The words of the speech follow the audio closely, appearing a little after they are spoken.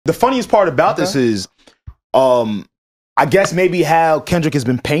The funniest part about this is, I guess maybe how Kendrick has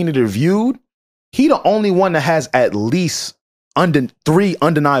been painted or viewed. He the only one that has at least 3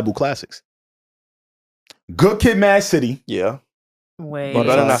 undeniable classics. Good Kid, Mad City. Yeah. Wait, Wait,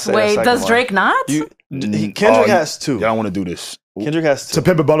 does Drake not? Kendrick has 2. Y'all want to do this. Kendrick has 2. To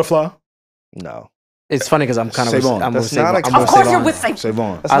Pimp a Butterfly? No. It's funny because I'm kind of SaVon. That's not a Of classic. course you're with SaVon.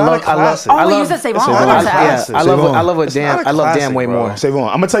 SaVon. That's not a classic. Oh, you said SaVon. I love what It's not Damn. a I love classic, Damn way bro. more. SaVon.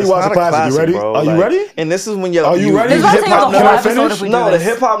 I'm gonna tell you why it's a classic. You ready? Bro. Are you ready? And this is when you're... Are you ready? This is why I hip-hop say the whole nerds- episode if we do No, the this.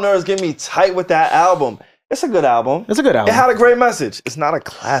 hip-hop nerds get me tight with that album. It's a good album. It's a good album. It had a great message. It's not a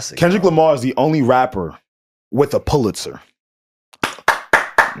classic. Kendrick Lamar is the only rapper with a Pulitzer.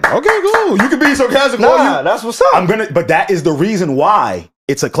 Okay, cool. You can be sarcastic. Nah, that's what's up. But that is the reason why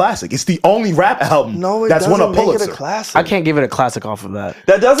it's a classic. It's the only rap album that's won a doesn't make Pulitzer. it a classic. I can't give it a classic off of that.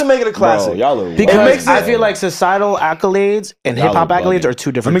 That doesn't make it a classic. Bro, y'all are Because I feel like societal accolades and Y'all hip hop are accolades bugging. are 2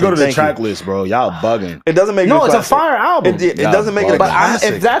 Let different me go to things. the track list, bro. Y'all bugging. It doesn't make it a No, it's classic. a fire album. It doesn't make it a But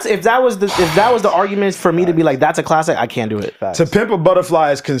classic. if that was the argument for me to be like that's a classic, I can't do it. To Pimp a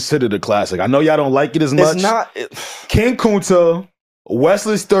Butterfly is considered a classic. I know y'all don't like it as much. It's not. King Kunta,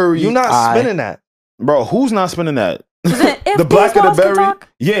 Wesley's Theory. You're not spinning that. Bro, who's not spinning that? If The Black of the These Walls Can Berry. Talk?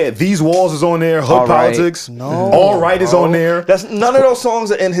 Yeah, These Walls is on there. Hood All Right. Politics. No. All Right is on there. That's none of those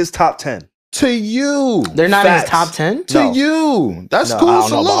songs are in his top 10. To you. They're not in his Facts. top 10. To you. That's cool. I don't know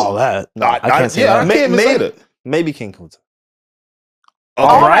salute. about all that. No, I can't say yeah, that. I can't even say that. Maybe King Kunta.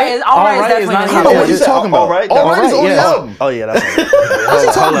 All Right is definitely not in here. the Oh, what top you 10. talking about? All Right? All Right is on the yeah. album. Oh, yeah, that's What's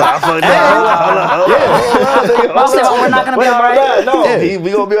he talking about? Well, SaVon, we're not gonna be all right. No, Yeah.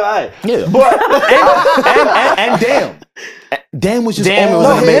 we gonna be all right. Yeah. But And Damn. Damn was just Damn, it all was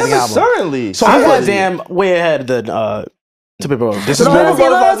no, an him. amazing him album. certainly. So I he had was- Damn way ahead than To Pimp a Butterfly. This is Loyalty,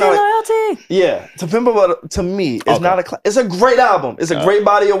 what loyalty, no. loyalty. Yeah, To Pimp a Butterfly, to me, it's Okay. not a. It's a great album. It's a great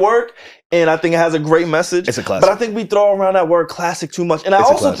body of work, and I think it has a great message. It's a classic. But I think we throw around that word "classic" too much, and I It's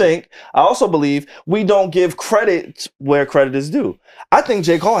a also believe we don't give credit where credit is due. I think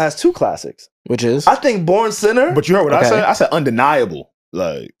J. Cole has 2 classics. Which is I think Born Sinner, But you heard what I Okay. said? I said undeniable.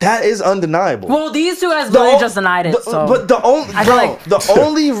 Like, that is undeniable. Well, these 2 guys literally just denied it. So. But the only I feel like- the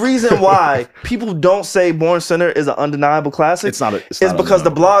only reason why people don't say Born Sinner is an undeniable classic It's not is because the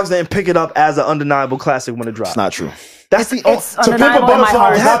undeniable. blogs didn't pick it up as an undeniable classic when it dropped. It's not true. That's the It's To Pimp a undeniable in my Butterfly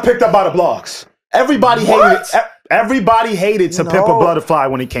heart. was not picked up by the blogs. Everybody hated it. Everybody hated To Pimp a No. Butterfly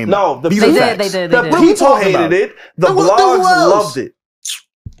when it came No, out. the- These They are did, facts. they did. The They What are we people talking hated about? it. The Who blogs else? loved it.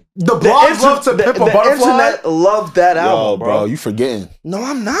 The blogs loved To Pimp a the Butterfly. internet loved that Yo, album, bro, you forgetting. No,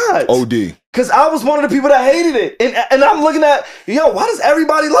 I'm not. OD. Because I was one of the people that hated it. And I'm looking at, why does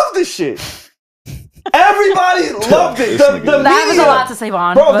everybody love this shit? Everybody loved it. This nigga. That was a lot to say,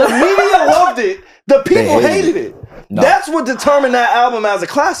 Vaughn. Bro, but- the media loved it. The people hated hated it. No. That's what determined that album as a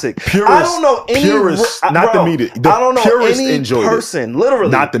classic. Purists- I don't know any purists, not the media. The I don't know purists any enjoyed it. person,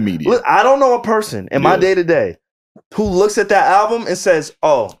 literally, Not the media. Look, I don't know a person in my Yeah. day to day who looks at that album and says,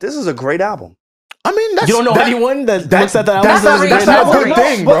 "Oh, this is a great album." I mean, that's, you don't know anyone that looks at that album. That's and not, says that's it's a not a great good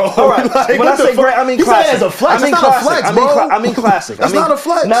album? thing, bro. All right. Like, When what I the say fuck? great, I mean You said classic. it as a flex. I mean It's not a classic. flex, I mean, bro. I mean classic. That's not a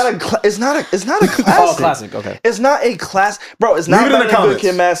flex. It's not a classic. Classic, okay. It's not a class, bro. It's not Leave it in better the than Good comments.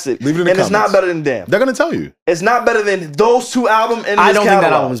 Kid, Mad City. Leave it in the and it's not comments. better than Damn. They're gonna tell you. It's not better than those 2 albums in I this don't think that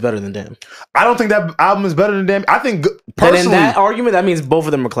catalog. album is better than Damn. I don't think that album is better than Damn. I think Then personally, in that argument, that means both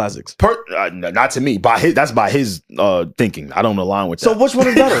of them are classics. not to me. That's by his thinking. I don't align with that. So which one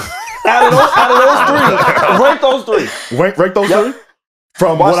is better? out of those 3, rank those 3. rank those Yep. 3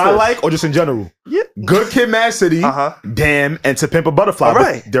 from Watch what I this. like, or just in general. Yeah. Good Kid, Mad City, Uh-huh. Damn, and To Pimp a Butterfly. All But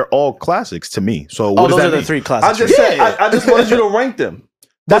right. they're all classics to me. So what Oh, does those that are the mean? 3 I classics. just Yeah. said I just wanted you to rank them.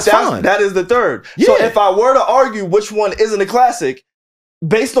 That's But fine. That is the 3rd. Yeah. So if I were to argue which one isn't a classic,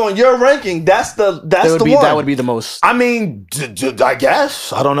 based on your ranking, that's the one. That would be the most. I mean, I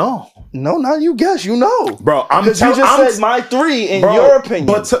guess. I don't know. No, not you guess. You know, Bro, I'm because you just I'm- said my 3 in Bro, your opinion.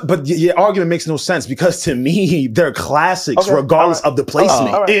 But your argument makes no sense because to me they're classics Okay, regardless all right. of the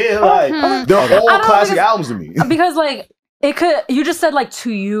placement. All right. Yeah, like they're I all don't classic because- albums to me. because like it could, you just said like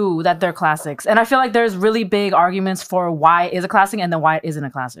to you that they're classics, and I feel like there's really big arguments for why it is a classic and then why it isn't a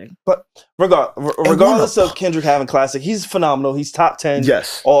classic. But regardless of Kendrick having classic, he's phenomenal. He's top 10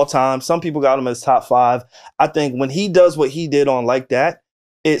 Yes. all time. Some people got him as top 5. I think when he does what he did on Like That,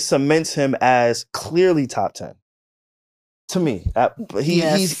 it cements him as clearly top 10. To me,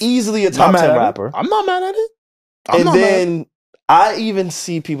 he's easily a I'm top mad 10 at it. rapper. I'm not mad at it. I'm And not mad. then I even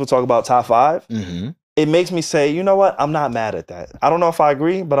see people talk about top 5. Mm-hmm. it makes me say, you know what? I'm not mad at that. I don't know if I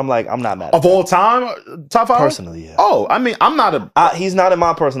agree, but I'm like, I'm not mad at Of all time, top 5? Personally, yeah. Oh, I mean, I'm not a... he's not in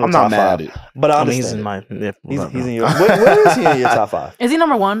my personal I'm top not mad 5. at it. But I He's understand. in mine. Yeah, He's in your... Where is he in your top 5? Is he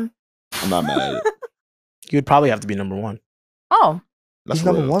number 1? I'm not mad at it. You would probably have to be number 1. Oh. He's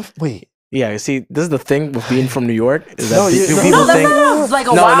number 1? Wait. Yeah, see, this is the thing with being from New York. Is that No, people that's think... not like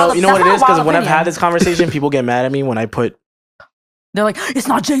a No, wild, you know what it that's is? not a Because wild when I've had opinion. this conversation, people get mad at me when I put They're like, it's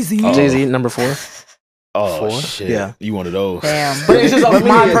not Jay-Z. Jay-Z number 4. Oh, 4? shit. Yeah. You one of those. Damn. But it's just Let me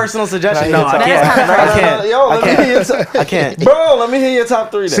my hear- personal suggestion. Can No, I I hear your top can't. five? I can't. Yo, let me hear your top... I can't. Bro, let me hear your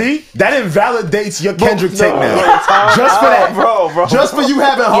top 3 then. See? That invalidates your Kendrick No, take no, now. time Just for out, that. bro. Just for you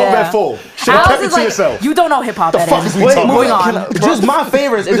having home Yeah. at full. Should have Alex kept it is to like, yourself. you don't know hip hop. The fuck is we Wait, talking moving about? on. Just my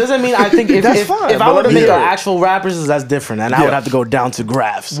favorites. It doesn't mean I think if That's fine, if I but were to let me make hear an it. actual rappers, that's different, and I would have to go down to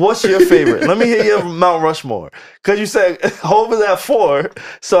graphs. What's your favorite? Let me hear your Mount Rushmore. Because you said Hov is at 4,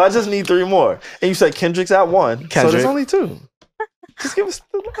 so I just need 3 more. And you said Kendrick's at 1, so Kendrick. there's only 2. Just give us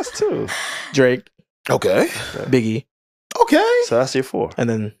the last 2. Drake, Okay. Biggie, Okay. So that's your 4. and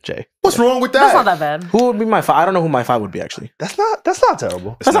then Jay. What's wrong with that? That's not that bad. Who would be my 5? I don't know who my 5 would be actually. That's not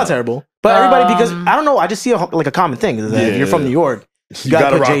terrible. That's not terrible. But everybody, because I don't know, I just see a common thing is that if you're from New York, you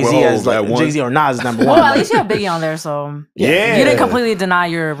gotta put rock with Jay-Z as Hov at like 1. Jay-Z or Nas as number 1. Well, at least you have Biggie on there, so Yeah. you didn't completely deny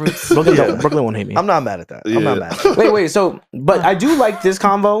your roots. Brooklyn won't hate me. I'm not mad at that. I'm Yeah. not mad at that. Wait. So, but I do like this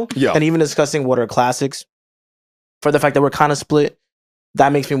convo, Yeah. and even discussing what are classics. For the fact that we're kind of split,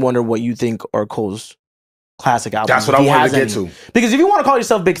 that makes me wonder what you think are Cole's classic albums. That's what if I he wanted has to get any. to. Because if you want to call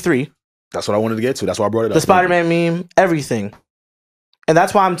yourself Big 3, That's what I wanted to get to. That's why I brought it up. the Spider-Man meme, everything, and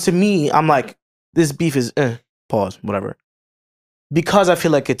that's why I'm like, this beef is pause, whatever. Because I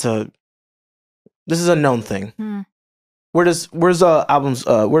feel like this is a known thing. Where's Cole's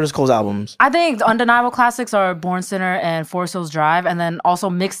albums? I think undeniable classics are Born Sinner and Forest Hills Drive, and then also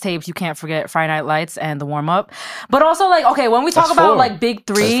mixtapes. You can't forget Friday Night Lights and The Warm Up. But also, like, okay, when we talk That's about 4. like Big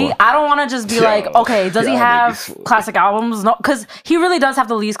That's 3, 4. I don't want to just be Yo. like, okay, does he Y'all have niggas fool. classic albums? No, because he really does have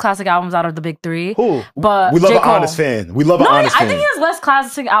the least classic albums out of the Big 3. Who? But We love J. an Cole. honest fan. We love an No, honest I fan. think he has less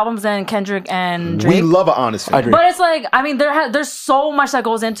classic albums than Kendrick and Drake. We love an honest fan. I agree. But it's like, I mean, there's so much that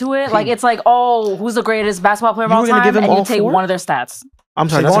goes into it. Like, it's like, oh, who's the greatest basketball player of You all were gonna time? give him And you all take 4? one of their stats. I'm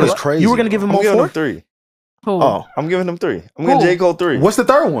sorry, SaVon that's is crazy, You were gonna give him I'm all giving 4? them 3. Who? Oh, I'm giving them 3. I'm giving Who? J. Cole 3. What's the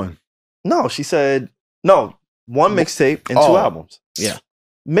third one? No, she said, no, 1 mixtape and 2 Oh. albums. Yeah.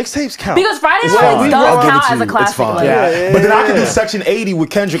 Mixtapes count. Because Friday It's Night fine. Lights I'll does give it count to as you. a classic. It's fine. like- Yeah. But then I could do Section 80 with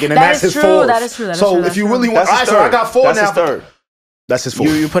Kendrick, and then That that's is his true. fourth. That is true. That is So true. if That's you true. really want, That's all right, his so I third. got 4 That's now. his third. That's his fourth.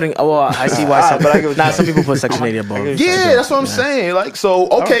 you putting? Well, I see why. But I get what you're Some people put Section 80 above. I get Yeah, that's what I'm saying. Like, so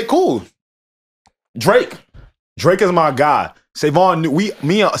okay, cool. Drake is my guy. SaVon,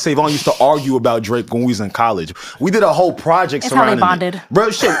 me and SaVon used to argue about Drake when we was in college. We did a whole project It's how they surrounding bonded. it.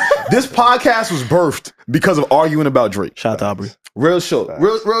 Bro, shit. This podcast was birthed because of arguing about Drake. Shout out to Aubrey. Real shit.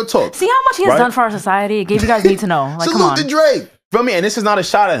 Real talk. See how much he has Right? done for our society? It gave you guys need to know. Like, come Salute on. to Drake. Feel me? And this is not a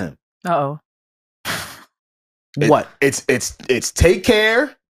shot at him. Uh-oh. What? It's Take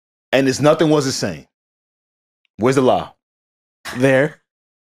Care, and it's Nothing Was the Same. Where's the law? There,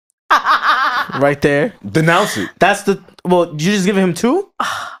 right there. Denounce it. That's the. Well, you just giving him 2?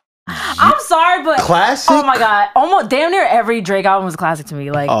 I'm sorry, but Classic. oh my god, almost damn near every Drake album is a classic to me.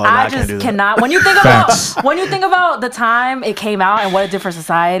 Like, Oh, no, I I can't just do that. cannot. When you think about the time it came out and what it did for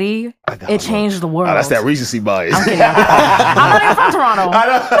society, it changed the world. Oh, that's that recency bias. I'm kidding. I'm not even from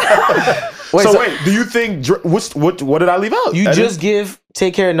Toronto. Wait, Wait, do you think what did I leave out? You I just give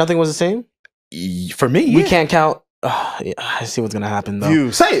Take Care. Nothing was the same. for me. We can't count. Yeah, I see what's gonna happen though.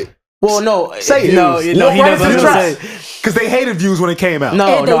 Views. Say it. Well, no, Say it. No, Views. no, he Right doesn't. into the say- trap. Because they hated Views when it came out. No,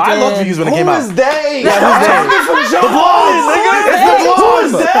 Yeah, they I love did. Views when it Who came out. is they? That's I'm who's talking from Joe Budden, nigga. It's the Who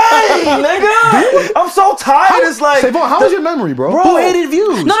is blonde. they, nigga? I'm so tired. It's like, SaVon, how was your memory, bro? Who hated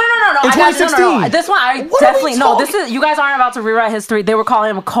Views? No. In I got you. No. 2016. This one, I What are we definitely no. This talking- is you guys aren't about to rewrite history. They were calling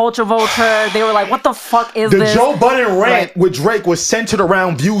him a culture vulture. They were like, "What the fuck is The this?" Joe Budden rant with Drake was centered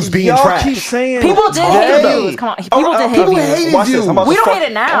around Views being y'all trash. keep saying People did hate Views. Come on, people did hate people Views. hated Watch this. Views. I'm about We to don't fuck- hate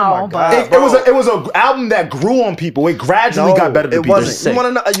it now, Oh my but- God, It was an album that grew on people. It gradually got better to It people. wasn't. You want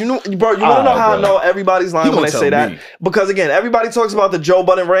to know? You know, bro. You want to know how I know everybody's lying You when gonna they say tell that? me. Because again, everybody talks about the Joe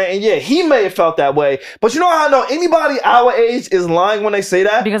Budden rant, and yeah, he may have felt that way. But you know how I know anybody our age is lying when they say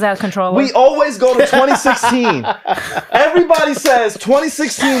that? Because I have control. We always go to 2016. Everybody says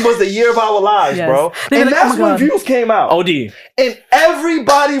 2016 was the year of our lives, Yes. bro. They'd be And like, that's "Oh my when God." Views came out. OD. And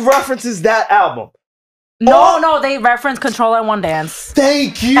everybody references that album. No, they referenced Control and One Dance.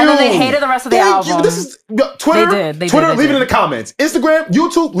 Thank you. And then they hated the rest of the Thank you. album. This is Twitter. They did. Twitter, They leave it did. in the comments. Instagram,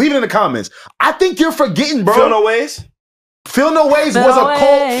 YouTube, leave it in the comments. I think you're forgetting, bro. Feel no ways? Feel No Ways was a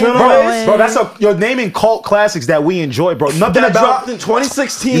cult. Bro, that's you're naming cult classics that we enjoy, bro. Nothing that about dropped in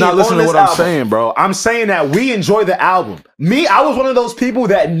 2016. You're not listening to what album. I'm saying, bro. I'm saying that we enjoy the album. Me, I was one of those people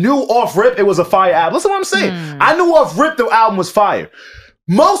that knew off rip it was a fire album. Listen to what I'm saying. I knew off rip the album was fire.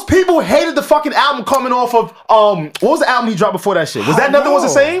 Most people hated the fucking album coming off of what was the album he dropped before that shit? Was that Nothing Was the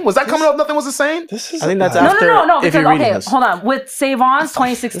Same? Was that coming off Nothing Was the Same? I think that's after. No. Because okay, hold on. With SaVon's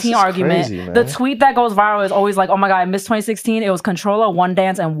 2016 argument, crazy, the tweet that goes viral is always like, "Oh my god, I missed 2016. It was Controller, One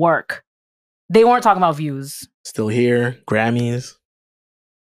Dance, and Work." They weren't talking about views. Still Here, Grammys,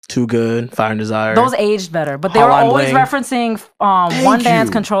 Too Good, Fire and Desire. Those aged better, but they were always referencing One Dance,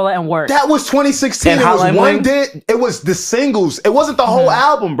 Controller, and Work. That was 2016. It was One Dance. It was the singles. It wasn't the whole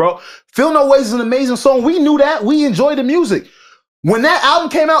album, bro. Feel No Ways is an amazing song. We knew that. We enjoyed the music. When that album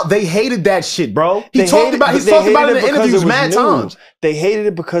came out, they hated that shit, bro. He talked about it in the interviews mad times. They hated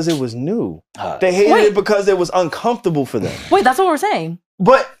it because it was new. They hated it because it was uncomfortable for them. Wait, that's what we're saying.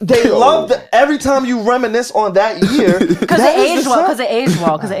 But they loved every time you reminisce on that year. Because it aged well. Because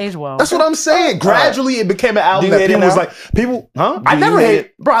it aged well. That's what I'm saying. Gradually, it became an album that people was like, I never hated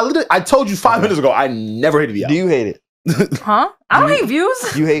it. Bro, I told you 5 minutes ago, I never hated the album. Do you hate it? Huh? I don't hate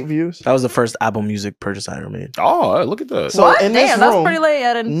Views. You hate Views? That was the first Apple Music purchase I ever made. Oh, look at that. So in this room, that's pretty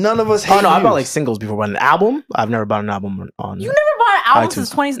late. None of us hate Views. I bought like singles before, but an album? I've never bought an album on. You never bought an album iTunes.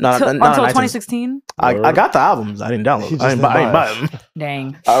 since until 2016? I got the albums. I didn't download. I didn't buy them.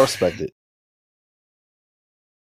 Dang. I respect it.